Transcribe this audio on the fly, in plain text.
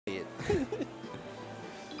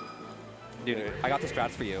Dude, I got the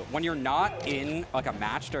strats for you. When you're not in like a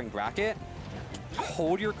match during bracket,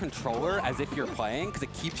 hold your controller as if you're playing because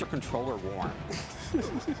it keeps your controller warm.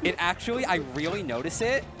 It actually, I really notice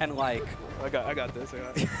it, and like. I got this.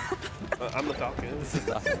 I'm the Falcon. This is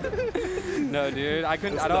awesome. No, dude, I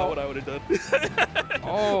couldn't. That's not what I would have done.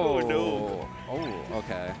 Oh. Oh no. Oh,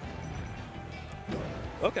 okay.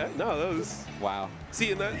 Okay, no, that was... Wow.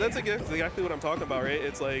 See, and that's exactly what I'm talking about, right?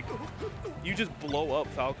 It's like, you just blow up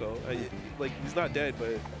Falco. Like, he's not dead,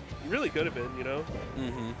 but he really could have been, you know?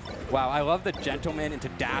 Mm-hmm. Wow, I love the gentleman into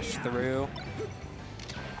dash through.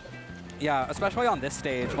 Yeah, especially on this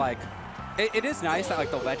stage, like, it is nice that,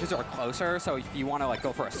 like, the ledges are closer, so if you want to, like,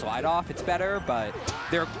 go for a slide off, it's better, but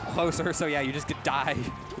they're closer, so yeah, you just get die.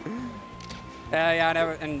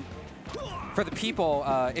 Yeah, and for the people,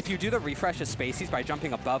 if you do the refresh of spacies by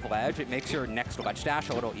jumping above ledge, it makes your next ledge dash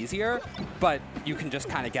a little easier, but you can just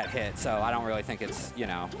kind of get hit, so I don't really think it's, you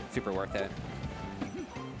know, super worth it.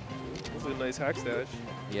 That's a nice hack stash.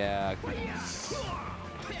 Yeah.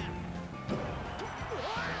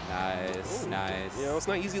 Nice, nice. You know, it's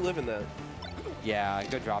not easy living that. Yeah,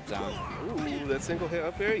 good drop zone. Ooh, that single hit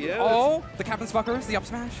up there, yeah. Oh, the Captain's Fuckers, the up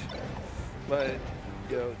smash. But,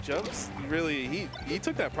 you know, jumps, he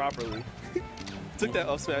took that properly. Took that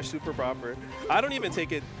up smash super proper. I don't even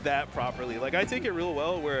take it that properly. Like, I take it real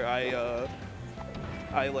well where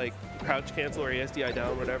I like crouch cancel or ASDI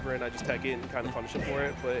down, whatever, and I just tech it and kind of punish him for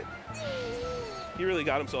it. But he really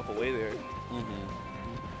got himself away there.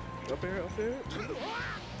 Mm-hmm. Up there.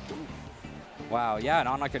 Wow, yeah, and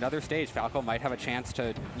on like another stage, Falco might have a chance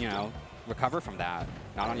to, you know, recover from that.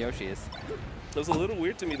 Not on Yoshi's. It was a little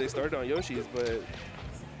weird to me they started on Yoshi's, but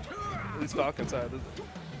at least Falcon side.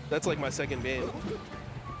 That's like my second game.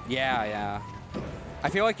 Yeah, yeah. I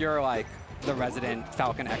feel like you're like the resident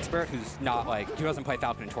Falcon expert who's not like, who doesn't play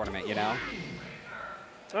Falcon in tournament, you know?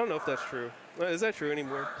 I don't know if that's true. Is that true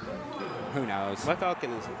anymore? Who knows? My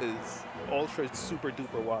Falcon is ultra super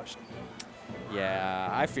duper washed. Yeah,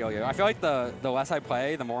 I feel you. I feel like the less I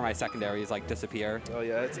play, the more my secondaries like disappear. Oh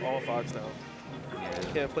yeah, it's all Fox now. Yeah.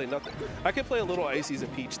 I can't play nothing. I can play a little Ices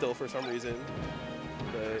and Peach still for some reason.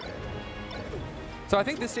 But so I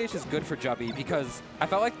think this stage is good for Jubby because I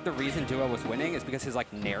felt like the reason Duo was winning is because his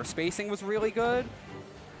like nair spacing was really good.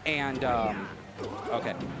 And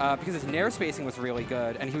because his nair spacing was really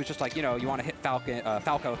good, and he was just like, you know, you want to hit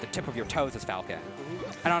Falco at the tip of your toes as Falcon.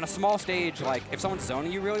 And on a small stage, like, if someone's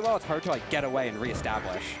zoning you really well, it's hard to, like, get away and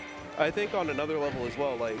reestablish. I think on another level as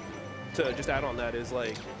well, like, to just add on that is,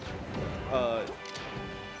 like,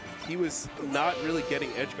 he was not really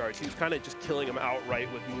getting edge guards. He was kind of just killing him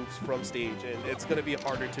outright with moves from stage, and it's going to be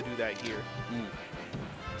harder to do that here.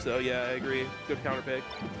 So, yeah, I agree. Good counter pick.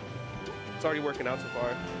 It's already working out so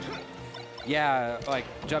far. Yeah, like,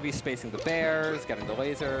 Jubby's spacing the bears, getting the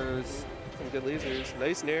lasers. Some good lasers.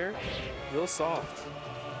 Nice nair. Real soft.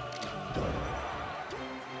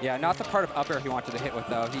 Yeah, not the part of up air he wanted to hit with,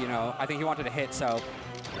 though. You know, I think he wanted to hit, so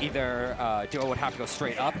either Duo would have to go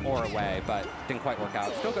straight up or away, but didn't quite work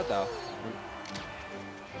out. Still good, though.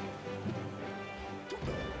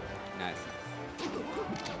 Nice.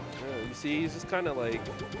 Yeah, you see, he's just kind of like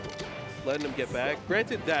letting him get back.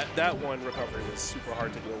 Granted, that one recovery was super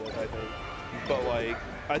hard to deal with, I think. But, like,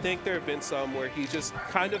 I think there have been some where he's just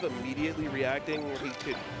kind of immediately reacting where he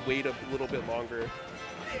could wait a little bit longer.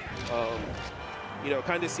 You know,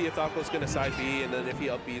 kind of see if Falco's going to side B, and then if he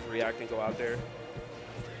up B's, react and go out there.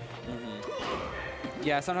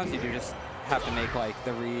 Yeah, sometimes you do just have to make, like,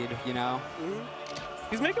 the read, you know?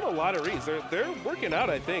 He's making a lot of reads. They're working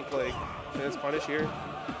out, I think. Like, there's punish here.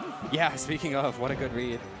 Yeah, speaking of, what a good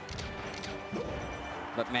read.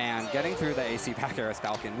 But man, getting through the AC back air as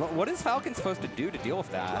Falcon, what is Falcon supposed to do to deal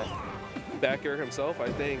with that? Back air himself, I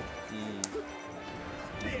think.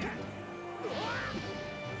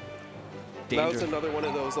 That was another one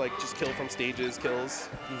of those, like, just kill from stages kills.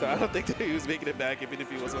 So I don't think that he was making it back even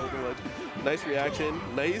if he wasn't holding ledge. Nice reaction.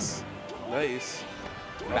 Nice. Nice.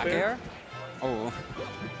 Back air? Oh.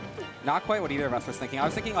 Not quite what either of us was thinking. I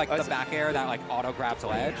was thinking, like, the back air that, like, auto-grabs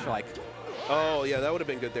ledge, like... Oh, yeah, that would have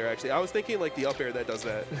been good there, actually. I was thinking, like, the up air that does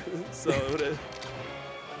that. So it would have...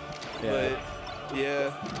 Yeah. But,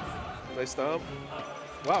 yeah. Nice stomp.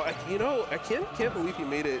 Wow, you know, I can't believe he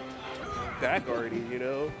made it back already, you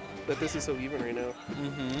know? That this is so even right now.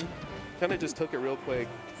 Kind of just took it real quick.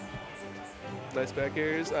 Nice back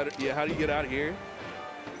airs. Yeah, how do you get out of here?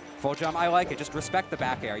 Full jump, I like it. Just respect the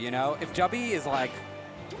back air, you know? If Jubby is like,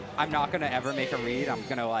 I'm not going to ever make a read, I'm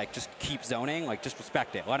going to like just keep zoning, like just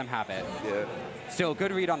respect it. Let him have it. Yeah. Still,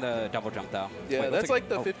 good read on the double jump, though. Yeah, that's like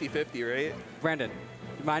the 50-50, right? Brandon,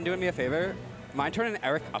 you mind doing me a favor? Mind turning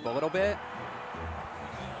Eric up a little bit?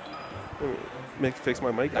 Fix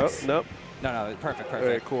my mic. Nice. Oh, nope. No, perfect. All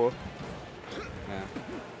right, cool. Yeah.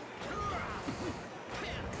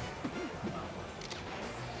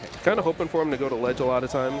 Kind of hoping for him to go to ledge a lot of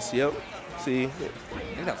times. Yep. See. I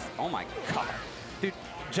think that's, oh my god. Dude,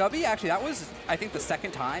 Jubby, actually, that was, I think, the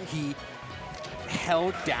second time he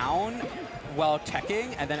held down while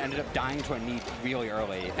teching and then ended up dying to a knee really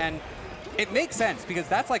early. And it makes sense because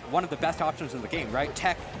that's like one of the best options in the game, right?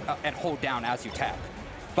 Tech and hold down as you tech.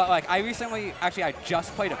 But like I recently, actually I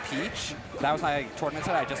just played a Peach. That was my tournament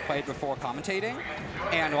set I just played before commentating.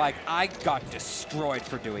 And like I got destroyed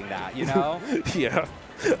for doing that, you know? Yeah,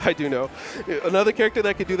 I do know. Another character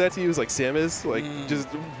that could do that to you is like Samus, like just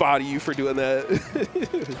body you for doing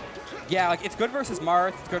that. Yeah, like it's good versus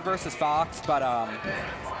Marth, it's good versus Fox, but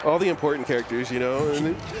all the important characters, you know?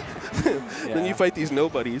 And then you fight these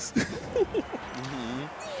nobodies.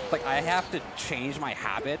 Like, I have to change my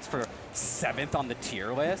habits for 7th on the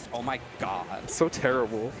tier list. Oh, my God. So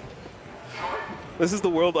terrible. This is the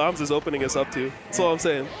world ARMS is opening us up to. That's all I'm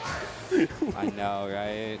saying. I know,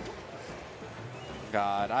 right?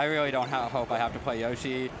 God, I really don't hope I have to play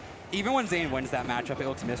Yoshi. Even when Zane wins that matchup, it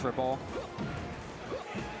looks miserable.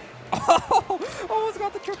 Oh, almost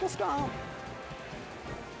got the triple stomp.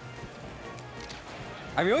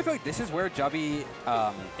 I really feel like this is where Jubby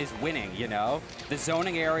is winning, you know? The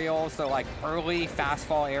zoning aerials, the like early fast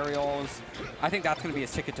fall aerials. I think that's going to be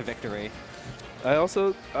his ticket to victory.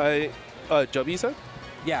 Jubby said?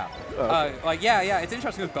 Yeah. Okay. Yeah, it's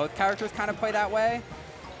interesting because both characters kind of play that way,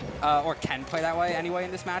 or can play that way anyway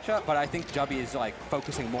in this matchup, but I think Jubby is like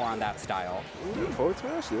focusing more on that style. Ooh, forward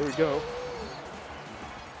smash, there we go.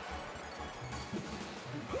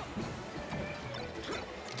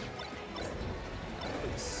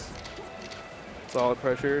 Solid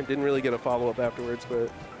pressure. Didn't really get a follow-up afterwards,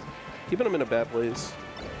 but keeping him in a bad place.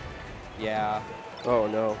 Yeah. Oh,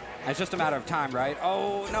 no. It's just a matter of time, right?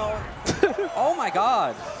 Oh, no. Oh, my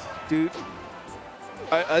God. Dude,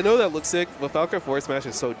 I know that looks sick, but Falcon forward smash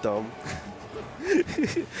is so dumb.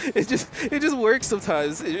 It just works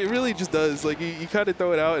sometimes. It really just does. Like, you kind of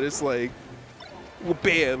throw it out, and it's like, well,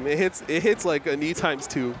 bam. It hits like a knee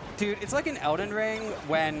 ×2. Dude, it's like in Elden Ring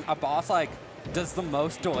when a boss, like, does the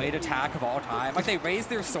most delayed attack of all time. Like, they raise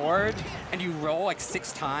their sword, and you roll, like,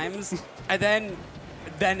 6 times, and then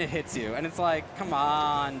it hits you. And it's like, come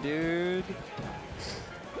on, dude.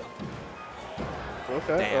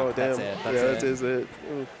 Okay. Damn, oh, damn. That's it. That is it.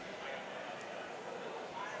 Oof.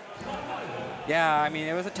 Yeah, I mean,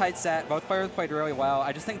 it was a tight set. Both players played really well.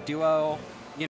 I just think Duo